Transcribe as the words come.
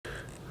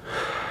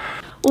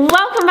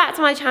Welcome back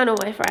to my channel,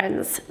 my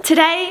friends.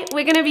 Today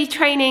we're going to be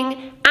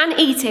training and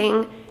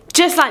eating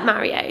just like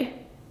Mario,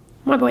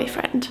 my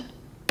boyfriend.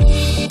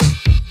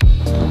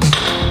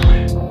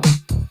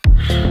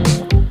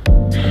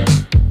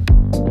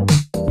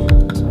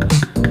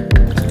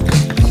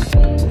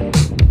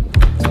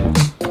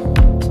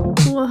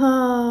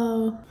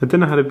 Whoa. I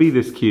don't know how to be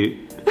this cute.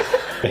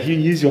 You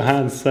use your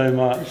hands so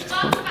much.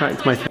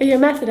 Are you a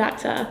method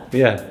actor?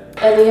 Yeah.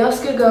 And the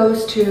Oscar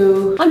goes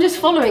to... I'm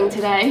just following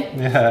today.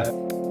 Yeah.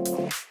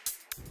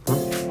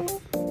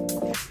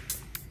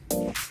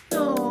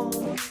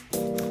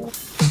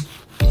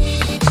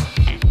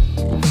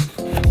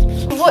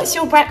 What's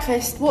your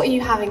breakfast? What are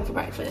you having for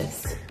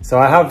breakfast? So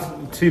I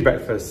have two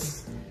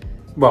breakfasts.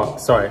 Well,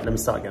 sorry, let me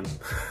start again.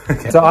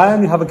 Okay. So I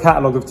only have a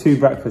catalogue of two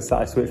breakfasts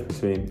that I switch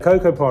between.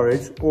 Cocoa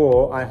porridge,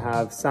 or I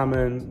have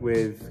salmon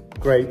with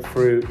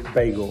grapefruit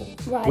bagel.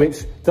 Right.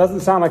 Which doesn't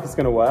sound like it's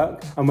gonna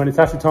work. And when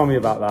Natacha told me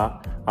about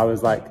that, I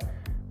was like,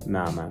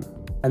 nah, man.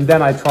 And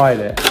then I tried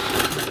it.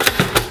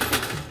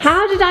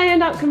 How did I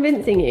end up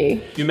convincing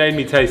you? You made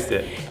me taste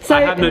it. So,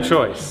 I had no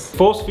choice.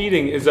 Force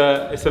feeding is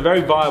a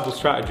very viable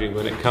strategy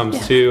when it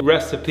comes to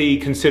recipe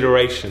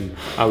consideration,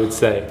 I would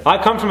say. I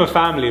come from a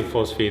family of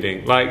force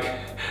feeding. Like,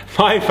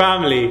 my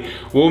family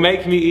will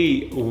make me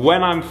eat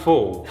when I'm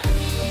full.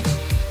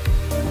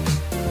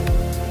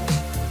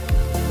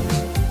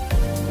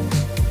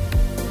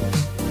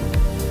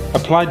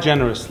 Apply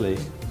generously.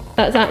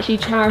 That's actually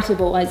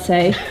charitable, I'd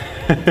say.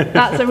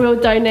 That's a real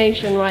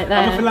donation right there.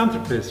 I'm a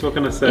philanthropist, what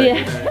can I say?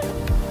 Yeah.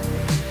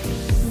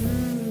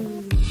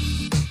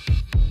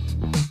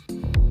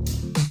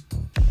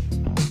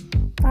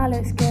 That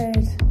looks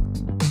good.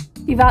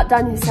 You've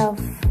outdone yourself.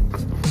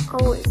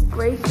 Oh, it's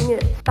breaking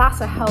it.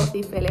 That's a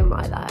healthy feeling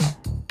right there.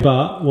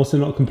 But what's it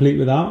not complete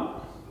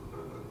without?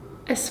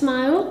 A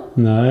smile.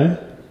 No.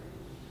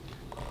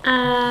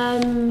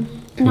 Knife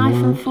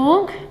and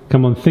fork.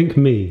 Come on, think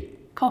me.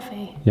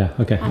 Coffee. Yeah,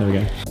 okay, there we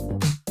go.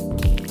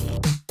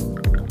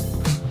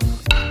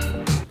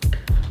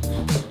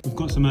 We've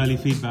got some early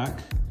feedback,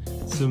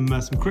 some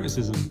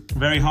criticism.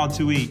 Very hard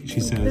to eat, she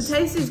says. The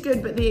taste is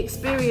good, but the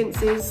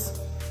experience is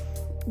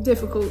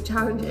difficult,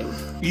 challenging.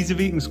 Ease of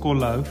eating score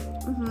low.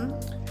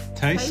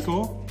 Taste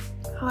score?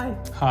 High.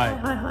 High.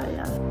 High,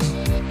 yeah.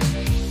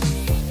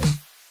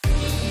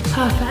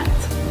 Perfect.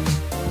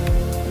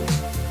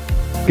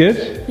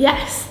 Good?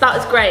 Yes, that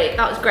was great.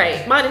 That was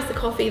great. Minus the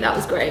coffee, that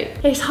was great.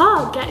 It's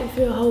hard getting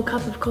through a whole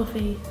cup of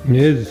coffee. It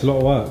is, it's a lot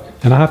of work.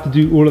 And I have to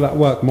do all of that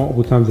work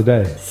multiple times a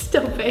day.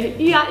 Stop it.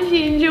 You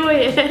actually enjoy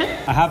it.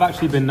 I have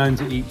actually been known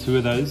to eat 2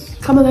 of those.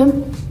 Some of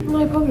them,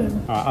 no problem.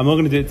 Alright, I'm not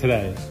going to do it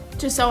today.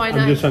 Just so I know.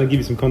 I'm just trying to give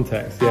you some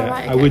context. Yeah,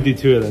 right, okay. I would do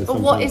 2 of those.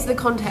 But what is the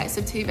context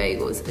of 2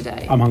 bagels a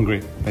day? I'm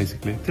hungry,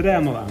 basically. Today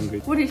I'm not that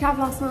hungry. What did you have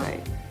last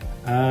night?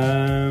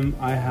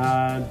 I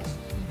had...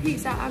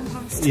 Pizza and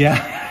pasta.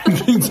 Yeah,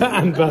 pizza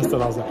and pasta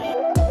last night.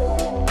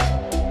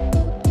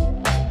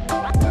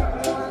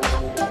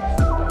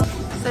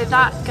 So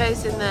that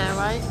goes in there,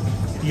 right?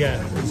 Yeah,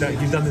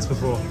 exactly. You've done this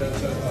before.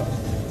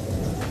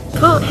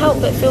 Can't help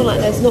but feel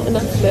like there's not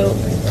enough milk.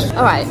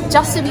 All right,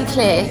 just to be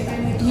clear,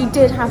 you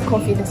did have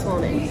coffee this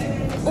morning.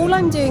 All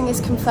I'm doing is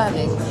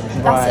confirming.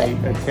 That's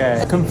it.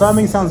 Okay.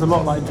 Confirming sounds a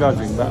lot like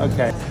judging, but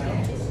okay.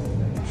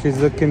 She's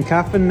looking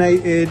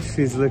caffeinated.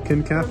 She's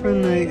looking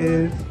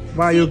caffeinated.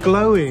 Wow, you're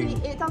glowing.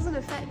 See, it doesn't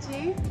affect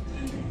you.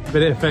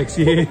 But it affects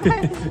you.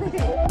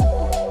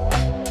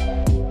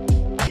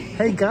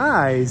 Hey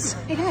guys.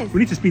 Hey guys.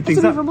 We need to speed things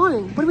it's up. It's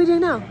morning. What are we doing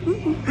now?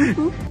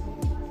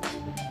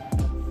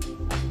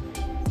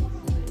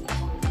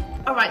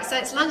 Alright, so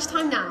it's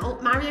lunchtime now.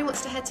 Mario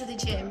wants to head to the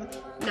gym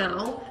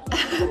now.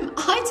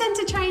 I tend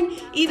to train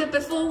either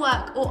before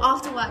work or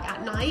after work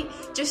at night,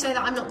 just so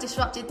that I'm not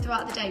disrupted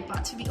throughout the day.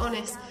 But to be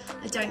honest,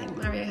 I don't think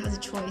Mario has a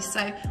choice.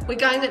 So we're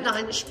going at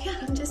lunch. Yeah,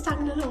 I'm just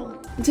tagging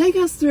along. Take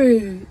us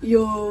through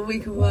your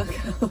week of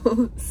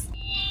workouts.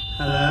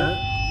 Hello.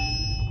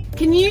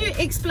 Can you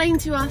explain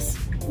to us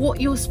what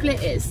your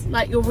split is,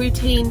 like your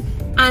routine?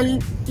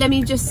 And let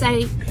me just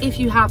say, if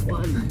you have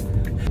one.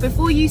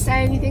 Before you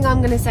say anything, I'm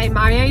going to say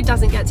Mario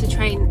doesn't get to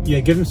train. Yeah,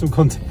 give him some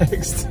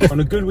context.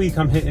 On a good week,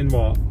 I'm hitting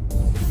what?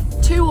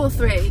 2 or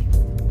 3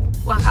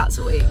 workouts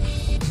a week.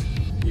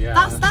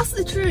 Yeah. That's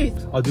the truth.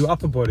 I'll do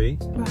upper body.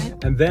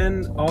 Right. And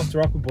then after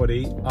upper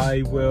body,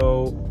 I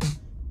will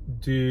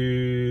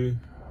do...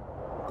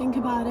 Think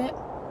about it.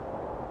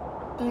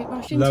 Don't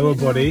rush into lower it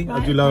now. body.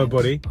 Right, I do lower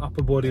body.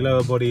 Upper body,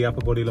 lower body, upper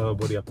body, lower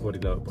body, upper body,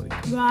 lower body.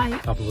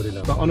 Right. Upper body,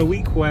 lower. But on a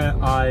week where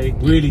I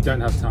really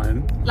don't have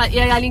time. Like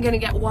you're only going to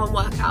get 1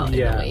 workout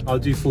in a week. I'll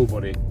do full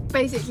body.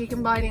 Basically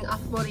combining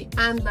upper body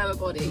and lower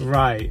body.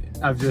 Right.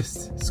 I've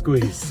just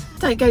squeezed.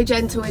 Don't go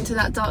gentle into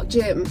that dark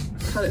gym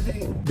kind of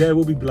thing. There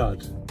will be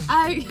blood.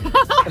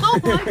 Oh,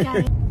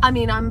 okay. I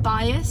mean, I'm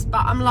biased,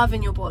 but I'm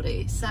loving your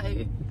body, so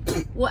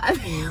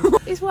whatever.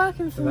 It's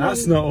working for me.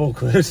 That's not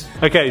awkward.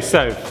 Okay,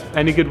 so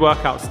any good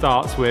workout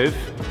starts with,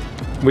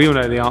 we all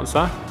know the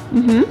answer.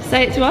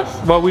 Say it to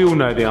us. Well, we all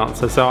know the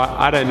answer, so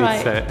I don't need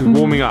to say it.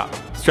 Warming up,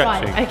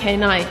 stretching. Right, okay,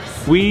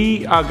 nice.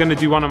 We are going to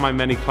do one of my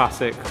many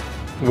classic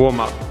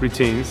warm-up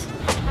routines. Is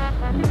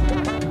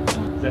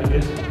that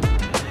good?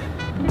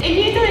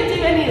 If you don't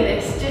do any of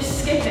this,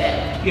 just skip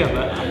it. Yeah,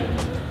 but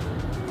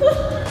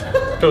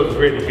it feels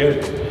really good.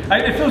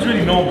 It feels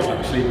really normal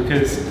actually,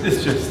 because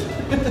it's just,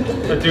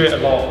 I do it a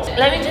lot.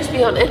 Let me just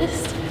be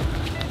honest.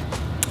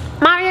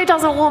 Mario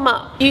doesn't warm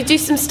up. You do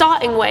some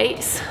starting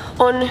weights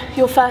on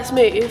your first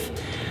move,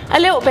 a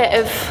little bit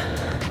of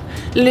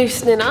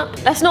loosening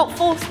up. Let's not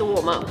force the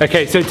warm up.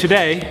 Okay, so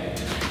today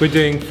we're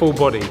doing full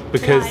body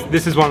because Right.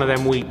 this is one of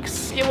them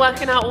weeks. You're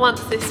working out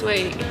once this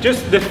week.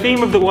 Just the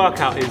theme of the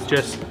workout is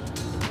just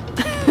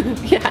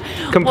Yeah.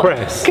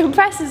 compress. Well,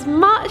 compress as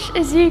much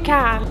as you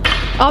can.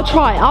 I'll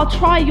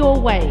try your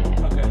weight.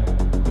 Okay.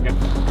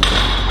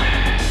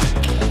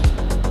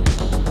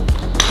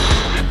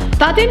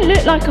 That didn't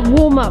look like a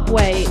warm-up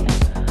weight.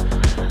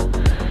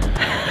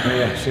 Oh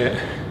yeah, shit.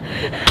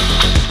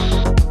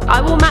 I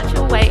will match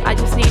your weight, I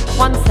just need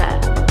one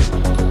set.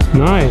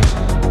 Nice.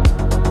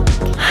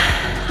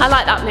 I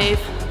like that move.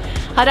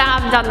 I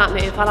haven't done that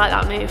move, I like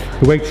that move.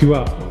 It wakes you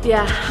up.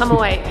 Yeah, I'm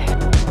awake.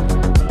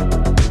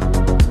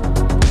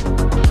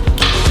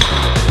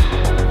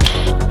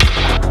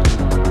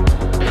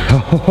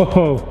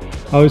 Oh,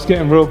 I was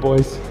getting real,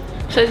 boys.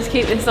 Should I just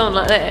keep this on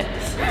like this?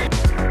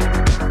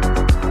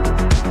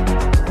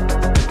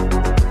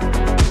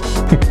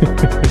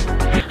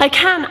 I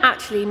can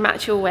actually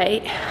match your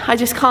weight. I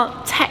just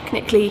can't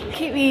technically.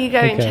 Keep the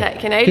ego in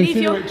check, you know. Leave Consider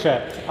your... it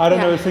checked. I don't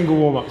know a single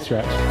warm-up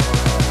stretch.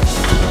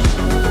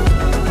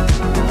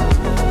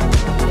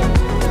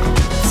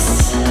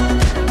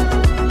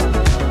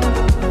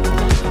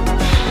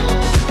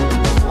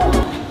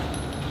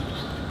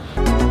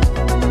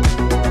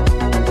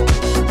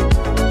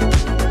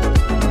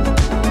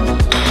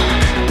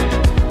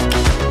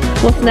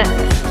 What's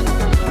next?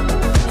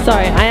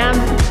 Sorry, I am.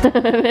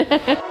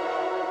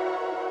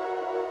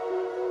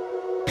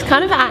 It's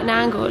kind of at an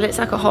angle. It's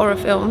like a horror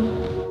film.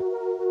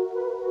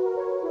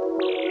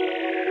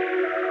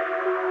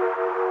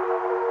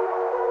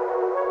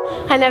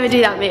 I never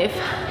do that move,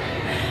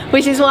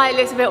 which is why it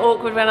looks a bit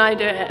awkward when I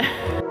do it.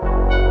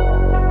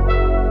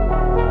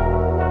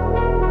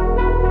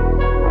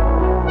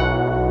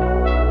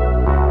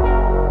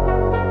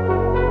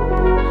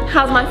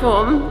 How's my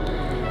form?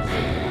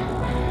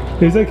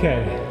 It's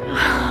okay.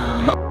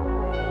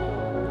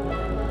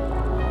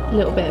 A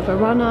little bit of a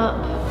run up.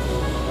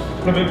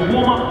 A bit of a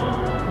warm-up.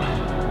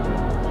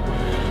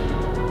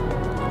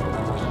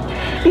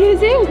 You're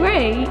doing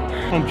great.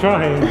 I'm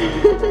trying.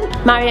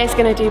 Mario's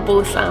gonna do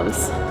ball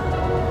slams,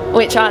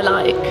 which I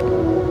like.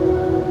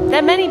 There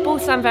are many ball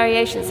slam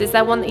variations. Is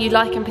there one that you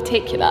like in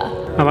particular?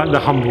 I like the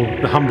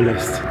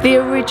humblest. The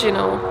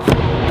original.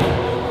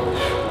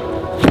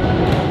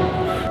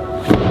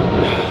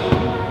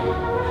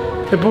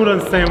 The ball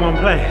doesn't stay in one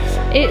place.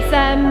 It's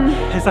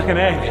It's like an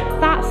egg.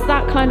 that's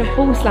that kind of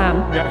ball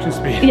slam. Reaction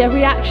speed. Yeah,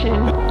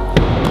 reaction.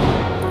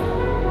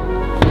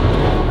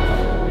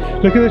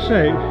 Look at the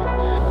shape.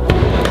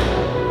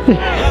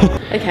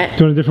 Okay. Do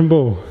you want a different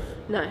ball?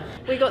 No.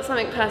 We got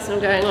something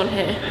personal going on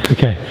here.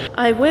 Okay.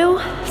 I will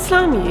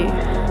slam you.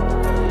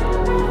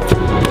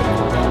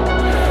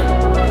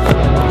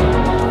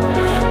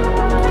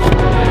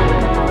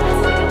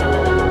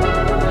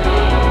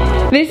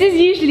 This is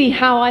usually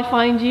how I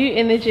find you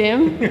in the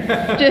gym,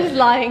 just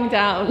lying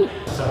down.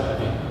 So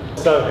heavy.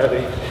 So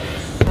heavy.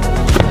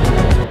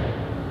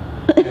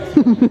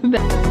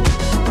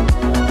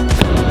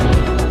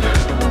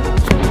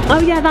 Oh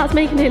yeah, that's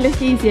making it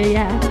look easier,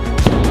 yeah.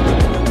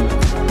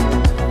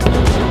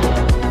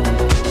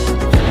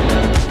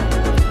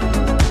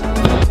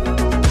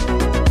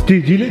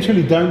 Dude, you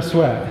literally don't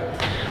sweat.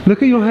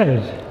 Look at your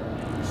head.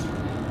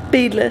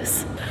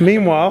 Beadless.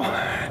 Meanwhile,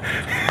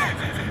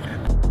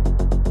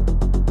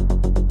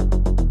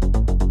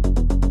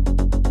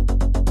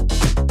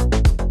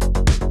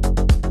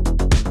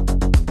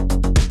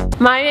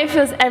 Mario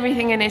feels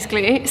everything in his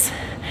glutes.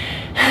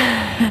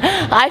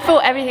 I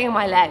felt everything in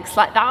my legs.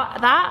 Like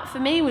that for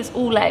me was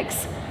all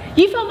legs.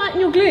 You felt that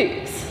in your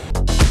glutes?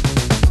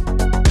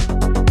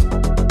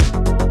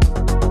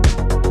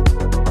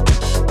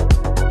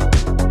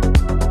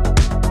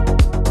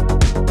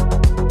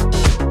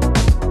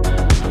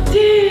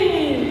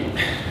 Dude,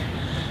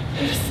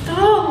 you're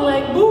strong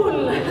like bull.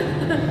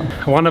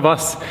 one of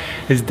us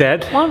is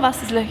dead One of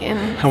us is looking.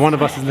 and one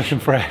of us is looking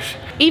fresh.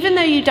 Even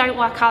though you don't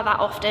work out that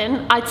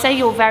often, I'd say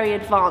you're very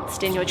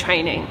advanced in your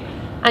training.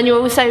 And you're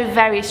also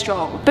very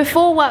strong.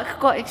 Before work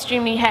got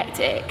extremely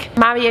hectic,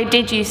 Mario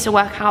did used to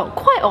work out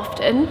quite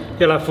often.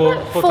 Yeah, like four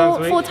times a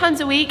week? 4 times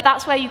a week.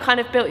 That's where you kind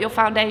of built your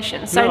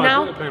foundation. So no,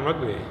 now, I thought you were playing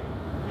rugby.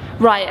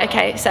 right,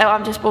 okay, so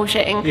I'm just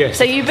bullshitting. Yes,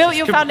 so you built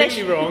your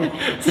completely foundation.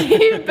 wrong. So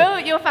you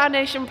built your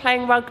foundation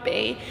playing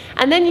rugby,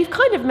 and then you've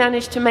kind of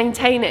managed to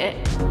maintain it.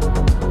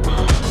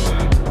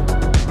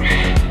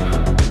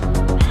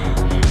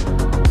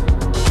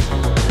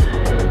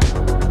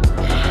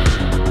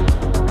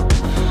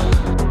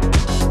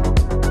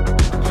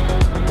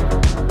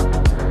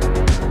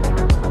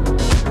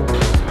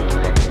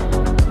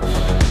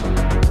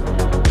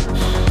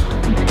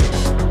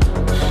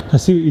 I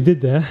see what you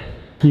did there.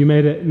 You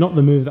made it not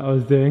the move that I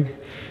was doing,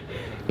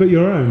 but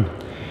your own,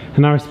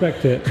 and I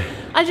respect it.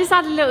 I just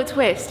had a little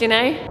twist, you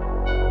know?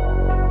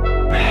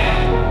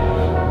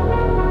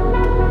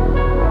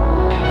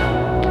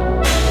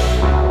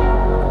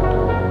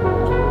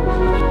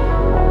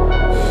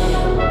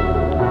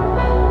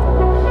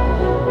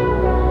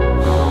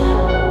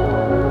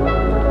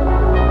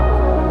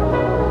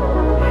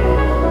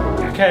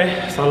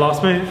 Okay, it's our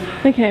last move.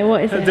 Okay,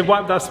 what is it?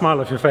 Wipe that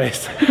smile off your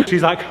face.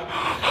 She's like,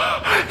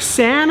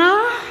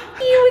 Santa?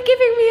 You were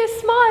giving me a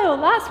smile,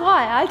 that's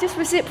why. I just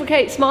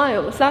reciprocate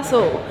smiles, that's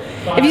all.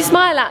 If you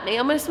smile at me,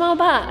 I'm gonna smile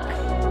back.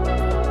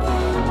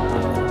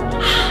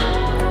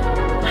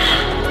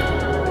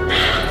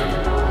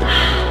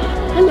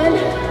 And then,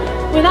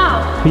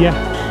 without. Yeah.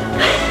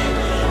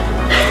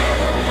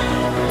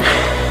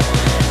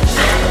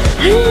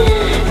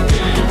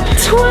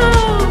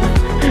 12.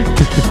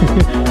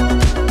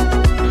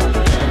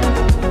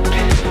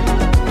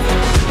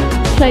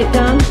 Plate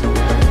down.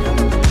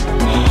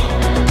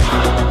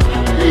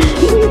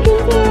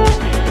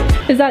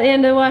 Is that the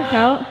end of the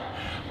workout?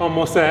 One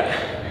more set.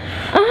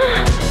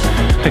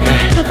 Okay.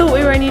 I thought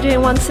we were only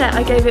doing one set.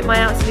 I gave it my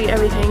absolute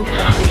everything.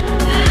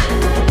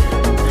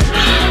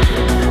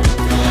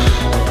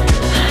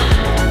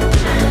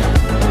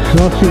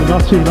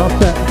 Last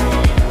set.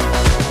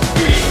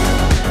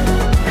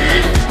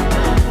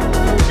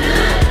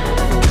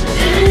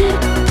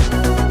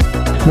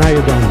 Now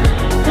you're done.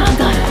 I'm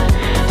done.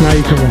 Now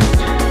you can rest.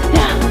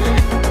 Yeah.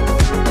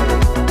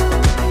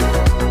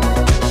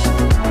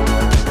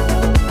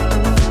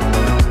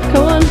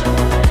 Come on.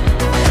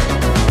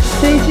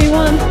 3, 2,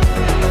 1.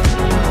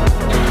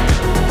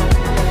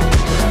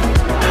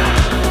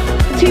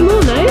 2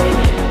 more, no?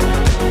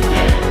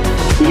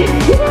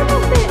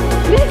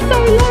 You're so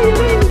low, you're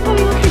not even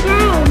coming off the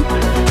ground.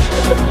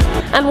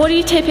 And what do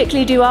you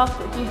typically do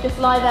after? Do you just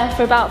lie there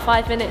for about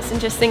 5 minutes and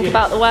just think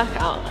about the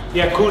workout?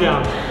 Yeah, cool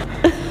down.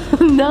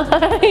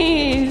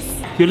 Nice.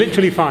 You're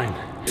literally fine.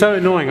 So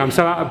annoying, I'm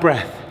so out of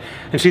breath.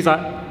 And she's like,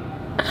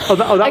 oh,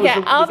 that Okay,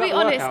 was I'll be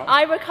honest,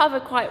 I recover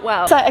quite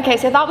well. So, okay,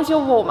 so that was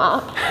your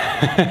warm-up.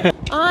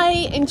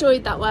 I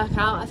enjoyed that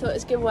workout. I thought it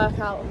was a good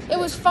workout. It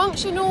was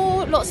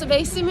functional, lots of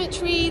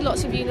asymmetry,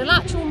 lots of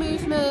unilateral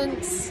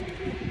movements.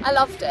 I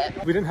loved it.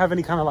 We didn't have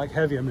any kind of like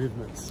heavier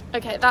movements.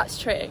 Okay, that's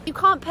true. You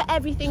can't put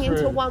everything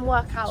into one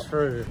workout.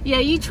 True. Yeah,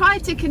 you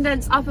tried to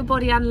condense upper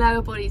body and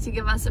lower body to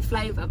give us a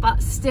flavour,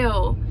 but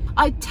still,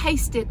 I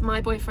tasted my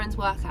boyfriend's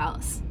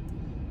workouts.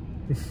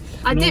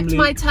 I dipped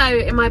my toe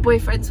in my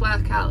boyfriend's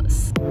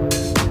workouts.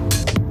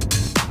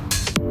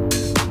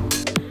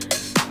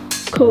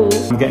 Cool.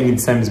 I'm getting you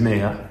the same as me,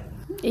 yeah?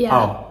 Yeah.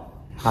 Oh,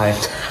 hi.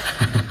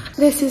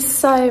 This is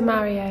so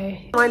Mario.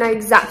 I know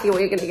exactly what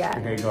you're gonna get.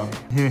 Okay, go on.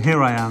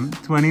 Here I am,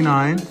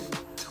 29.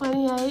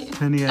 28.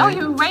 28. Oh,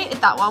 you rated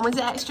that one. Was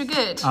it extra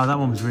good? Oh, that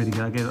one was really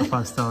good. I gave it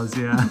 5 stars,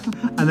 yeah.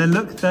 And then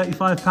look,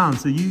 £35.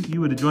 So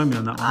you would have joined me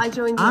on that one. I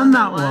joined you on on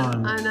that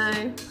one. I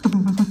know.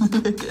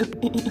 Look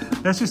at me.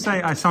 Let's just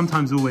say I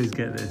sometimes always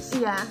get this.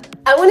 Yeah.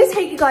 I want to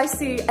take you guys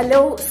through a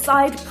little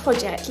side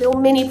project, little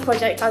mini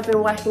project I've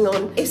been working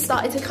on. It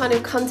started to kind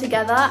of come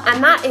together,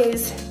 and that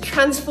is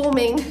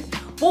transforming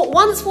what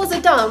once was a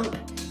dump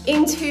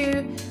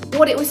into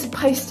what it was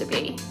supposed to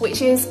be,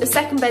 which is a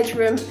second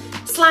bedroom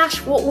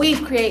slash what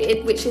we've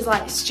created, which is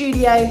like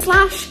studio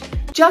slash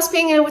just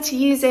being able to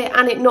use it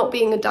and it not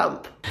being a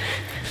dump.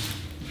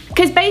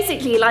 Because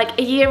basically, like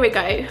a year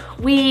ago,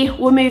 we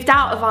were moved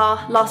out of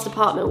our last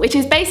apartment, which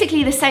is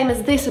basically the same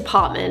as this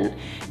apartment,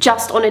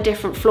 just on a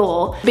different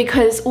floor,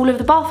 because all of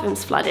the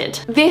bathrooms flooded.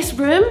 This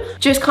room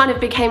just kind of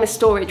became a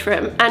storage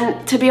room,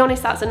 and to be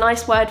honest, that's a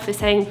nice word for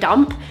saying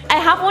dump. I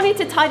have wanted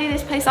to tidy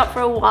this place up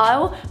for a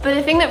while, but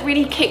the thing that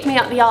really kicked me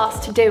up the arse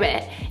to do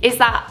it is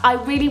that I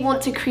really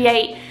want to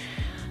create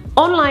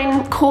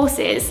online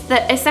courses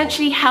that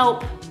essentially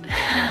help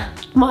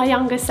my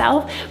younger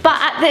self, but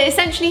that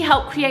essentially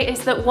help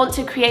creators that want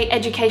to create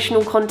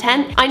educational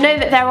content. I know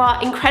that there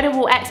are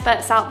incredible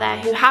experts out there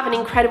who have an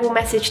incredible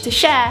message to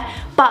share,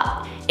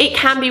 but it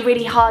can be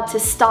really hard to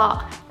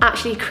start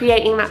actually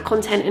creating that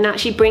content and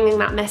actually bringing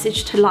that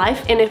message to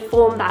life in a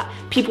form that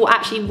people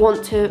actually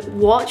want to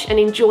watch and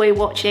enjoy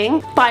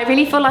watching. But I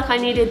really feel like I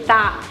needed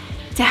that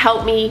to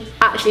help me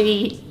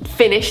actually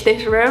finish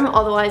this room,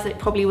 otherwise it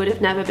probably would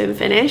have never been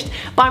finished.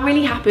 But I'm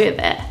really happy with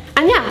it.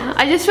 And yeah,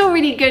 I just feel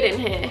really good in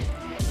here.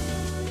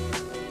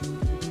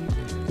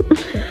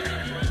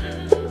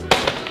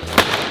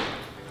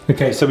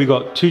 Okay, so we've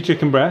got 2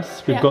 chicken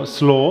breasts, we've got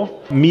slaw,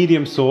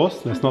 medium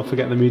sauce, let's not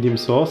forget the medium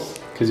sauce,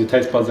 because your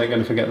taste buds ain't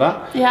gonna forget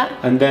that. Yeah.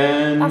 And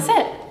then... That's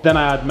it. Then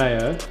I add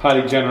mayo,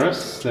 highly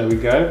generous, there we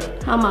go.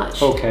 How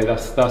much? Okay,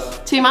 that's...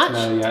 Too much?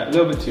 No, yeah, a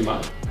little bit too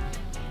much.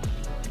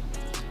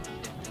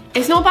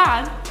 It's not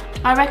bad.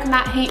 I reckon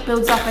that heat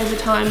builds up over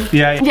time.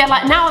 Yeah. Yeah,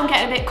 like now I'm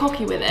getting a bit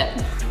cocky with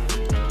it.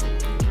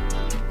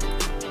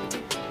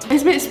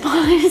 It's a bit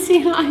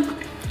spicy, like.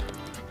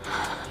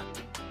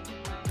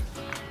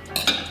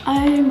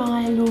 Oh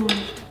my lord.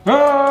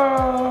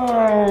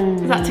 Oh!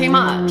 Is that too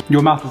much?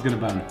 Your mouth is gonna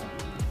burn.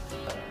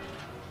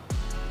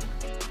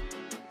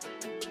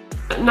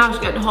 Now it's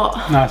getting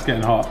hot. Now it's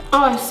getting hot.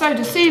 Oh, it's so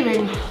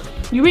deceiving.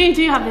 You really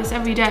do have this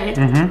every day.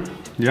 Mm-hmm.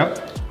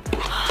 Yep.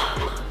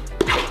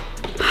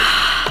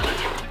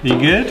 You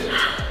good?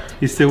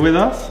 You still with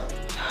us?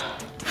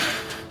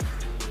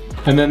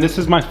 And then this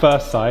is my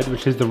first side,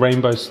 which is the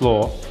rainbow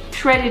slaw.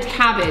 Shredded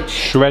cabbage.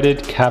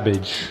 Shredded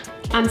cabbage.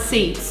 And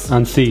seeds.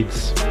 And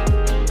seeds.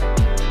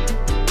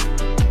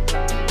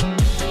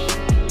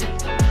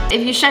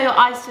 If you show your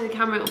eyes to the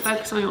camera, it will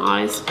focus on your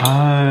eyes.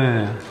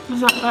 Oh.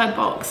 What's that bird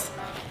box?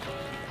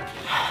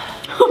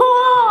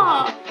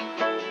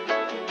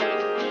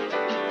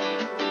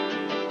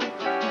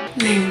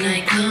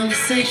 Midnight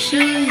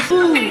conversations.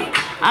 Ooh,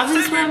 I've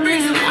been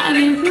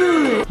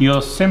swimming.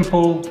 Your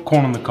simple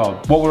corn on the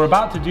cob. What we're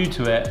about to do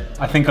to it,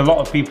 I think a lot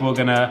of people are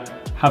gonna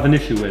have an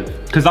issue with.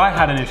 Because I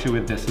had an issue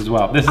with this as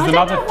well. This is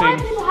another thing. I don't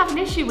know why people have an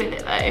issue with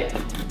it though.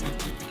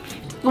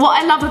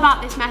 What I love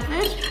about this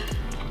method,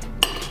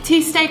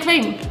 teeth stay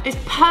clean. It's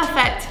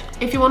perfect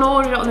if you want to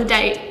order it on the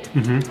date.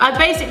 I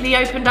basically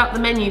opened up the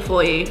menu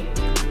for you.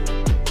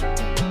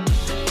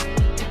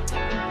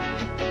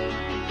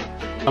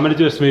 I'm gonna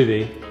do a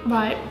smoothie.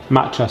 Right.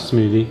 Matcha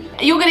smoothie.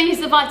 You're gonna use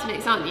the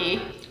Vitamix, aren't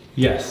you?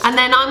 Yes. And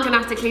then I'm gonna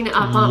have to clean it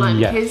up, aren't I?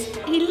 Yes. Because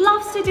he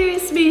loves to do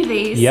his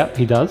smoothies. Yep,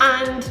 he does.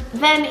 And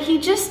then he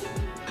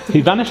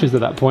vanishes at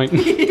that point.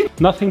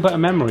 Nothing but a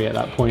memory at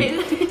that point.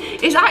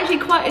 It's actually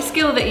quite a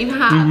skill that you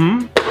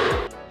have.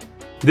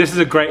 This is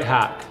a great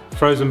hack,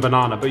 frozen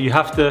banana, but you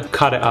have to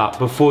cut it up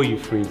before you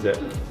freeze it.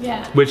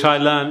 Yeah. Which I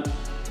learned,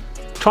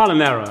 trial and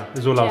error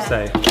is all I'll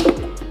say.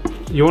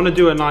 You wanna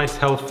do a nice,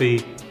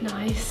 healthy.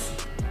 Nice.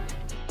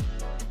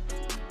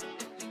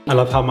 I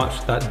love how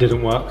much that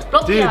didn't work.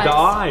 Block Dude, the the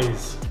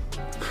eyes.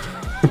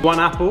 One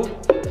apple.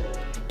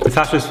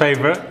 Natacha's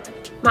favorite.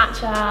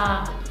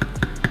 Matcha.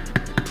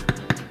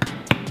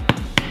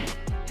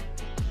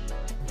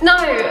 No,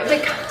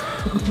 because...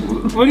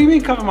 What do you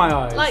mean cover my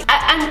eyes? Like,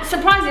 and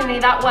surprisingly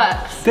that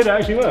works. Did it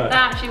actually work?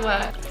 That actually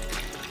worked.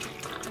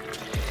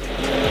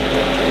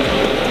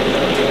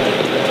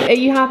 Are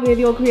you happy with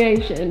your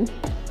creation?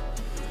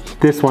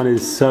 This one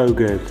is so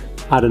good.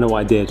 I don't know what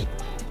I did.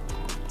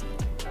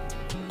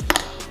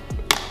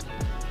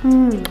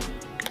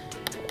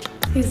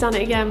 He's done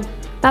it again.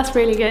 That's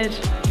really good.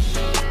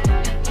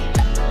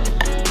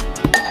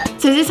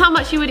 So is this how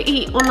much you would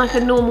eat on like a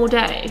normal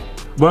day?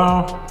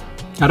 Well,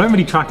 I don't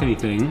really track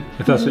anything,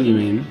 if that's what you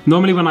mean.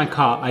 Normally when I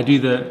cut, I do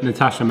the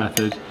Natacha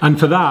method. And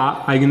for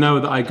that, I know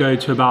that I go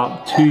to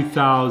about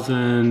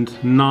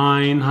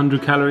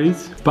 2,900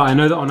 calories. But I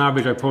know that on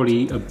average, I probably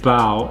eat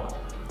about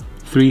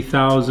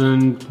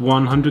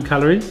 3,100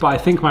 calories. But I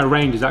think my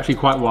range is actually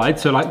quite wide.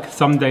 So like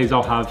some days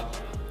I'll have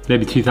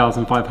maybe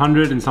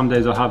 2,500 and some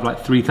days I'll have like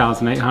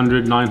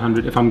 3,800,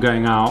 900 if I'm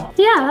going out.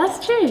 Yeah,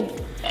 that's true.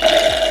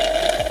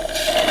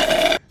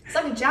 It's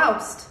like a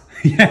joust.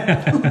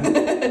 Yeah.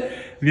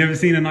 Have you ever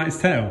seen A Knight's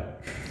Tale?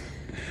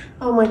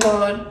 Oh my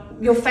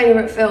god, your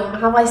favourite film.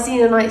 Have I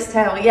seen A Knight's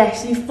Tale?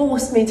 Yes, you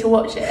forced me to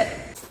watch it.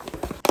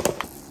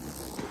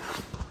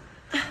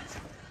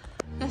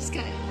 Let's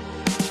go.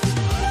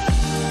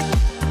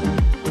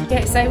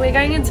 Okay, so we're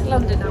going into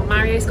London now.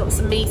 Mario's got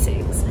some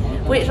meetings,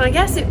 which I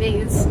guess it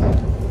means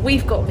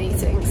we've got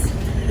meetings.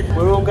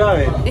 We're all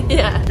going?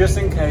 Yeah. Just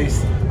in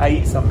case I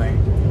eat something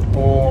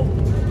or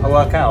I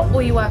work out.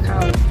 Or you work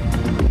out.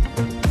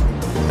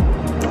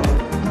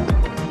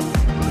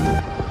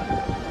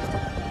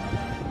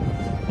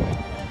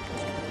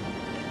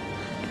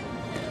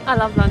 I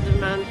love London,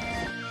 man.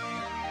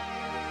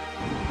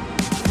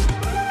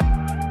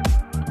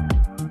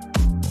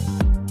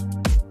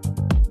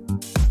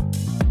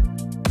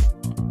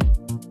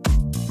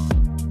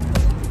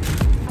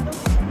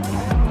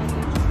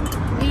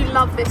 You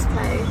love this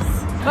place.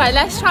 Right,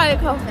 let's try a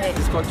coffee.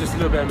 It's got just a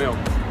little bit of milk.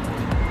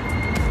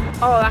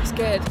 Oh, that's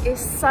good.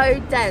 It's so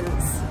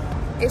dense.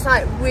 It's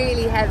like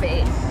really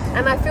heavy.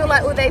 And I feel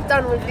like what they've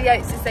done with the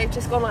oats is they've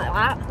just gone like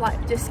that,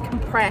 like just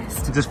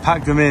compressed. Just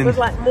pack them in. With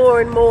like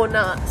more and more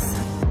nuts.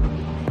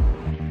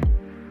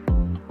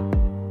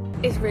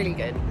 It's really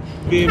good.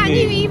 Can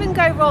you even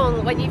go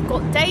wrong when you've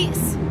got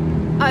dates,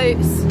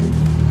 oats,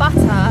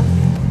 butter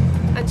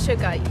and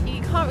sugar?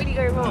 You can't really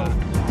go wrong.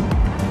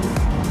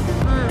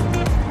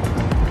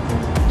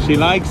 She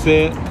likes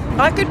it.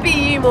 I could be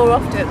you more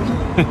often.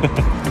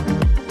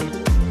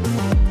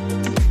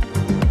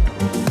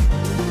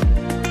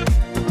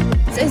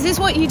 So is this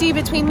what you do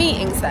between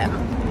meetings then?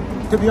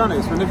 To be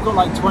honest, when they've got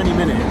like 20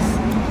 minutes,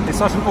 it's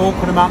such an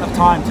awkward amount of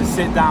time to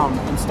sit down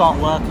and start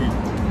working,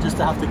 just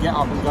to have to get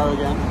up and go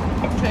again.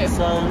 True.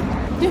 So,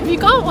 if you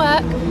can't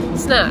work,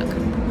 snack.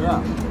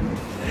 yeah.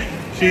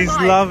 She's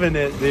loving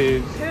it,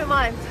 dude. Who am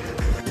I?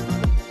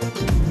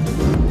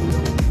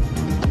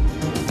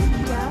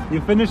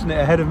 You're finishing it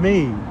ahead of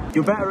me.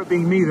 You're better at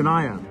being me than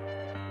I am.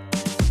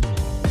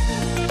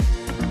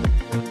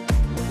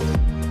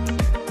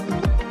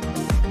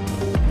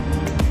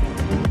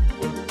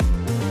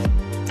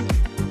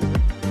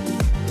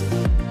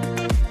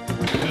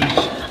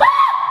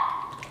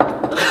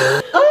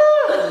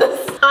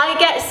 I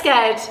get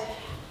scared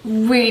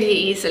really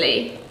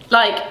easily.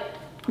 Like,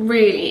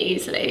 really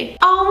easily.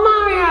 Oh,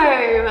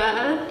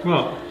 Mario!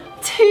 What?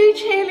 2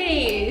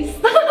 chilies.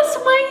 That's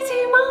way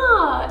too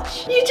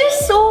much. You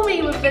just saw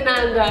me with the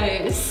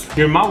Nando's.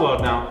 You're in my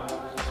world now.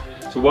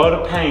 It's a world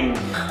of pain.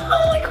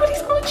 Oh my god,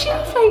 he's got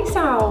chili flakes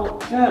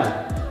out.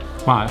 Yeah.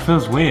 Wow, it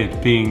feels weird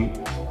being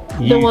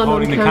you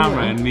holding the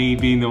camera and me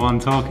being the one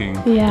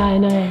talking. Yeah, I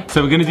know.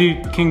 So we're gonna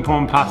do king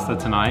prawn pasta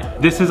tonight.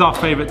 This is our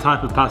favorite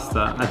type of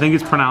pasta. I think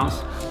it's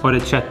pronounced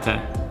orecchiette.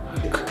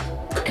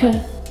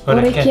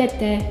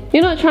 Orecchiette.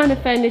 You're not trying to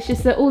offend, it's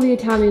just that all the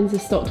Italians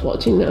have stopped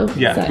watching now.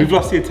 Yeah, so. We've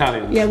lost the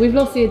Italians. Yeah, we've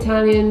lost the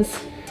Italians.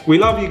 We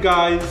love you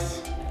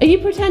guys. Are you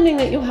pretending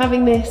that you're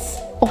having this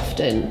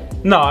often?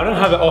 No, I don't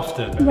have it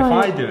often.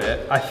 Right. If I do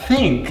it, I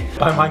think,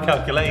 by my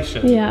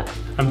calculation, yeah,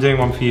 I'm doing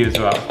one for you as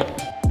well.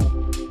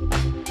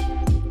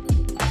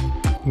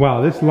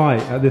 Wow, this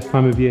light at this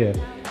time of year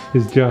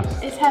is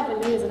just... It's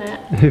heavenly, isn't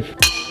it?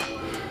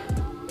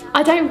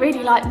 I don't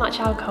really like much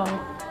alcohol.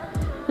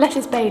 Unless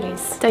it's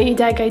Baileys. Don't you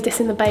dare go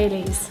dissing the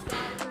Baileys.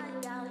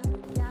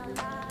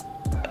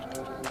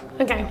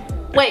 Okay.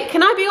 Wait,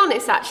 can I be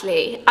honest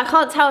actually? I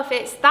can't tell if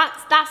it's...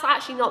 That's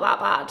actually not that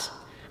bad.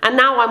 And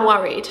now I'm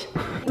worried.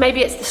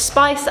 Maybe it's the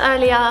spice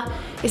earlier.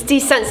 It's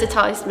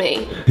desensitized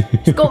me.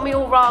 It's got me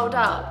all riled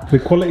up. The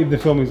quality of the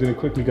film is going to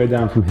quickly go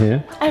down from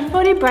here.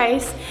 Everybody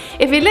brace.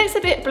 If it looks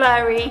a bit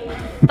blurry,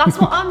 that's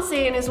what I'm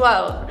seeing as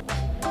well.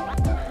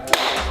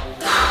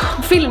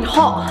 I'm feeling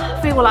hot.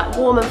 I feel like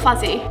warm and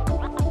fuzzy.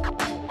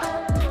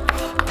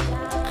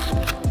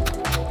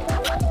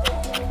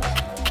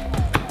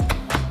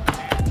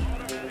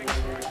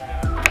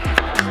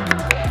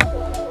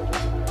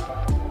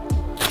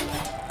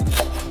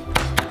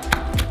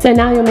 So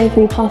now you're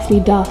making parsley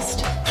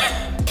dust.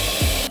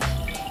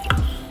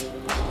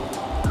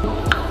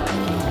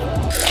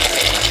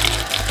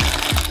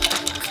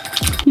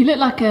 You look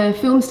like a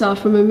film star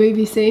from a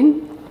movie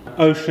scene.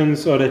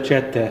 Ocean's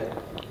orecchiette.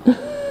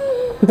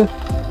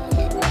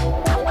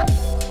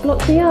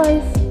 Block the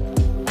eyes.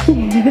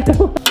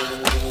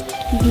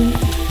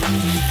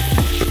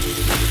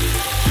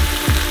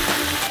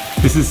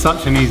 This is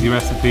such an easy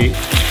recipe.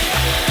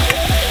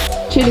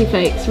 Chili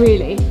flakes,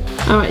 really?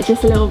 Alright,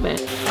 just a little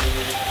bit.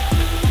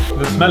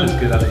 The smell is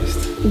good at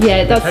least. Yeah,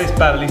 it does. It tastes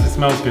bad, at least it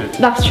smells good.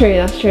 That's true,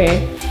 that's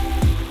true.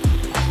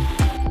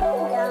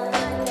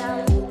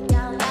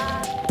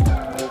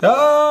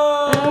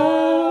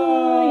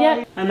 Oh!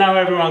 Yeah. And now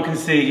everyone can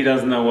see he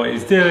doesn't know what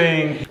he's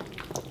doing.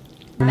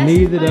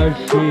 Neither does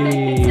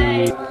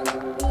she.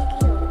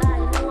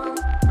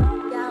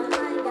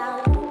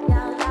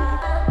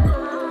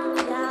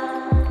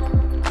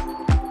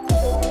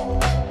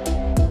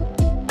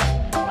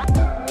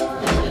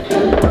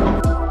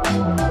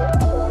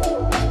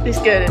 It's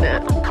good, isn't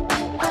it?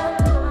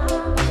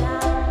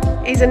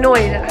 He's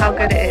annoyed at how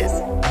good it is.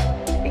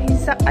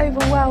 He's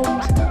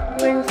overwhelmed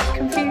with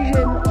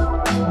confusion.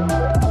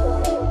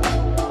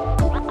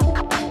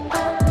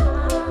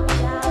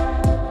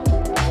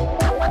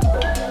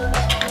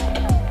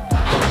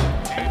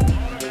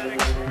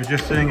 We're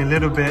just doing a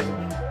little bit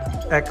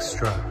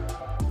extra.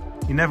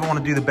 You never want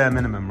to do the bare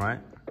minimum, right?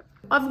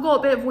 I've got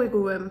a bit of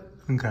wiggle room.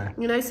 Okay.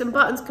 You know, some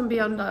buttons can be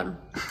undone.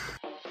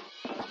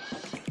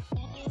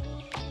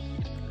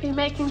 Be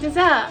making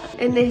dessert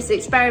in this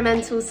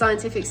experimental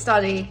scientific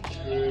study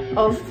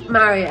of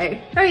Mario.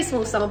 Very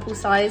small sample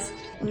size,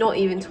 not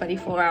even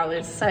 24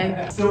 hours, so.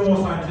 Still more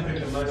scientific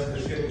than most of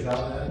the skills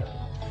out there.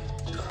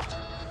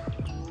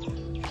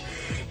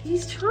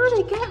 He's trying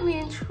to get me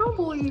in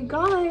trouble, you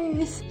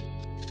guys.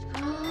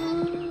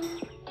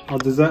 Our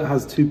dessert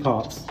has 2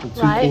 parts, or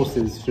 2 Right.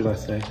 courses, should I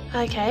say.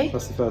 Okay.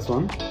 That's the first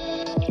one.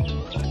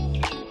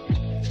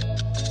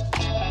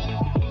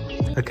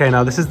 Okay,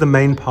 now this is the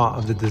main part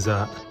of the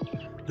dessert.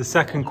 The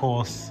second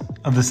course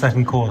of the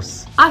second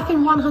course. I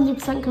can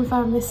 100%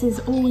 confirm this is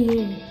all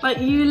you. Like,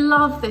 you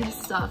love this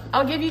stuff.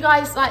 I'll give you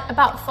guys like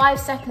about 5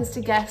 seconds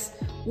to guess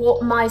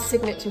what my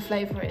signature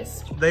flavour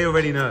is. They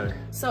already know.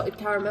 Salted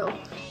caramel.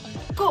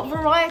 Got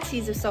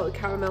varieties of salted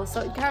caramel,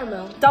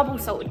 double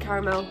salted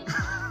caramel.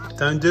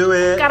 Don't do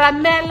it.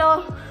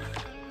 Caramello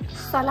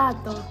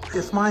salato.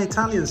 If my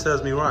Italian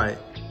serves me right.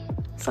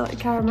 Salted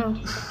caramel.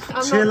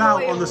 Chill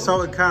out on the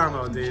salted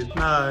caramel, dude.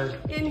 No.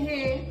 In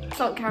here,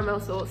 salted caramel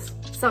sauce,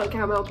 salted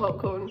caramel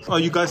popcorn. Oh,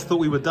 you guys thought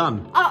we were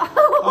done?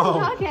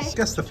 Oh, okay.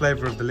 Guess the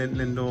flavour of the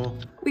Lindor.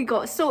 We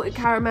got salted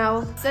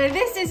caramel. So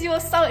this is your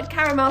salted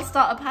caramel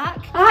starter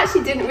pack. I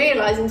actually didn't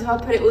realise until I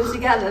put it all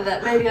together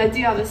that maybe I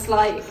do have a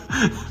slight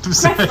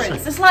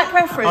preference. A slight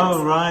preference.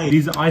 Oh, right.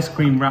 These are ice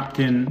cream wrapped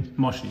in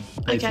mochi,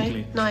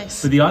 basically. Okay, nice.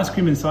 So the ice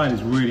cream inside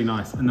is really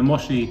nice. And the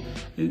mochi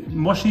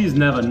is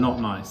never not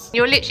nice.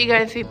 You're literally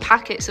going through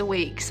packets a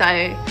week, so.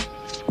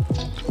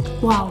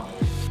 Wow.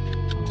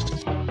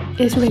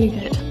 It's really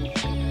good.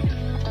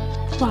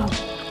 Wow.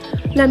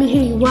 Let me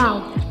hear you,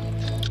 wow.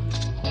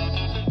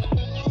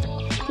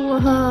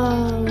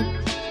 Whoa.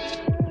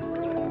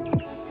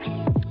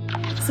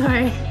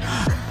 Sorry.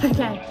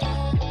 Okay.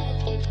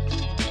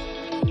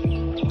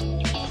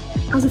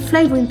 I was a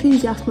flavour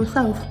enthusiast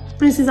myself.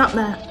 This is up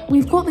there.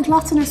 We've got the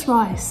glutinous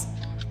rice.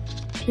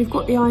 We've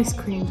got the ice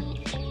cream.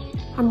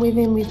 And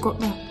within we've got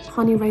the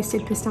honey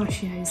roasted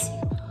pistachios.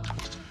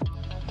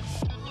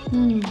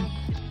 Mmm,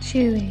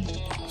 chewy.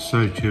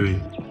 So chewy.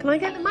 Can I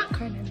get the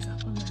macro lens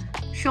up on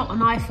there? Shot on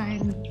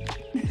iPhone.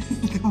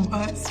 The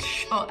worst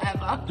shot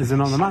ever. Is it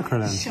not the macro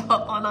lens? Shot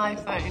on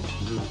iPhone.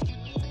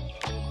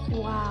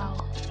 Wow,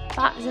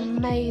 that is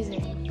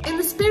amazing. In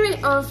the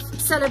spirit of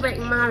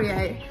celebrating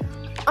Mario,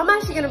 I'm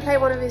actually going to play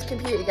one of his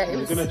computer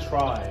games. We're going to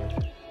try.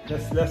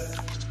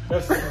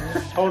 Let's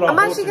hold on. I'm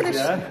actually going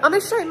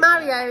to show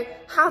Mario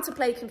how to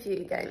play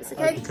computer games,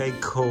 okay? Okay,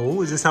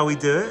 cool. Is this how we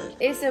do it?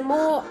 It's a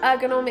more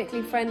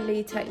ergonomically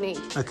friendly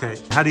technique. Okay.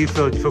 How do you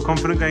feel? Do you feel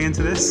confident going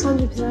into this?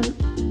 100%.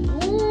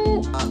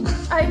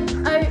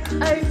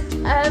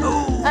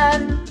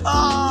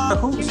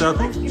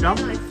 Circle,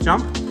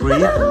 jump,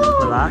 breathe,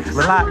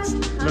 relax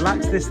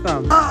this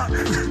thumb.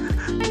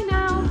 Hey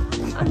now,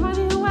 I'm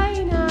running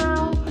away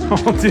now.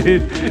 Oh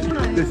dude,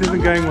 this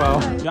isn't going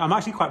well. Yeah, I'm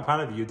actually quite proud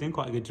of you. You're doing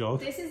quite a good job.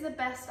 This is the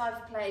best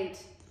I've played.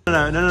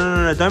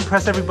 No, don't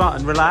press every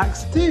button,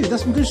 relax. Dude,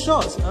 that's some good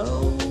shots.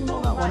 Oh,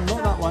 not that one,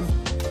 not that one.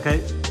 Okay,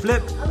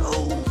 flip.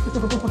 Oh.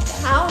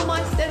 How am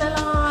I still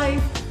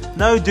alive?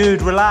 No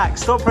dude,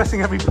 relax, stop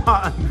pressing every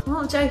button. I'm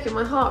not joking,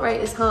 my heart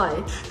rate is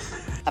high.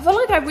 I feel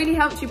like I really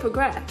helped you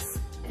progress.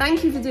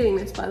 Thank you for doing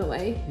this, by the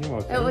way. You're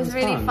welcome. It was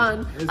really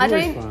fun. It's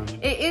always fun.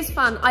 It is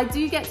fun. I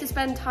do get to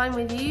spend time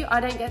with you.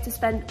 I don't get to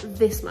spend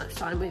this much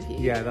time with you.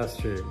 Yeah, that's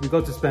true. We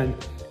got to spend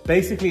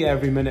basically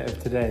every minute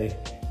of today.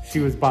 She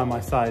was by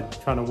my side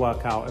trying to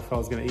work out if I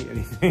was going to eat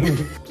anything.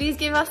 Please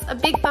give us a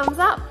big thumbs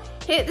up.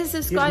 Hit the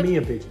subscribe. Give me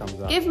a big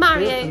thumbs up. Give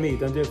Mario. Do it for me,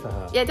 don't do it for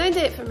her. Yeah, don't do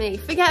it for me.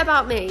 Forget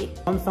about me.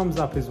 One thumbs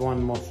up is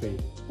one moshi.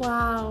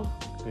 Wow.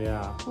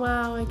 Yeah.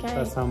 Wow, okay.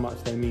 That's how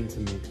much they mean to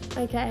me.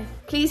 Okay.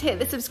 Please hit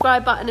the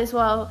subscribe button as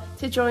well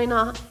to join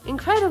our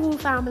incredible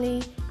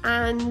family,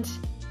 and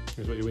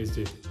Here's what you always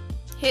do.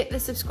 hit the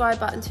subscribe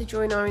button to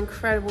join our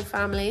incredible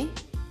family.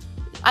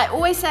 I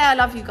always say I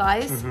love you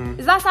guys,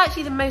 because that's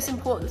actually the most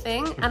important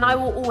thing, and I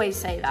will always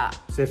say that.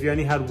 So if you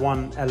only had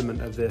one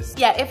element of this.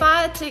 Yeah, if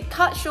I had to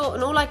cut short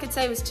and all I could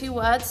say was 2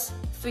 words,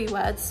 3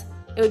 words,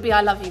 it would be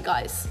I love you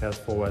guys. Okay, that's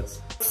 4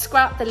 words.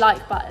 Scrap the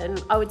like button.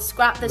 I would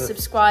scrap the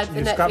subscribe,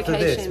 the notification. Scrap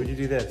this, would you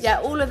do this? Yeah,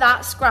 all of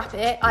that, scrap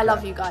it. I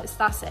love you guys,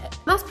 that's it.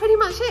 That's pretty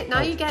much it,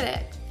 now you get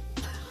it.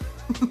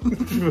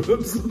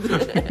 Oops.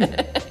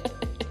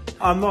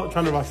 I'm not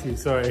trying to rush you,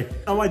 sorry.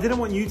 Oh, I didn't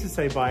want you to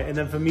say bye and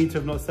then for me to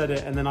have not said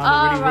it and then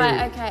I'm really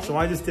rude. Okay. So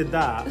I just did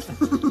that.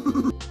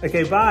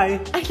 Okay, bye.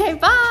 Okay,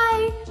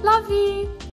 bye. Love you.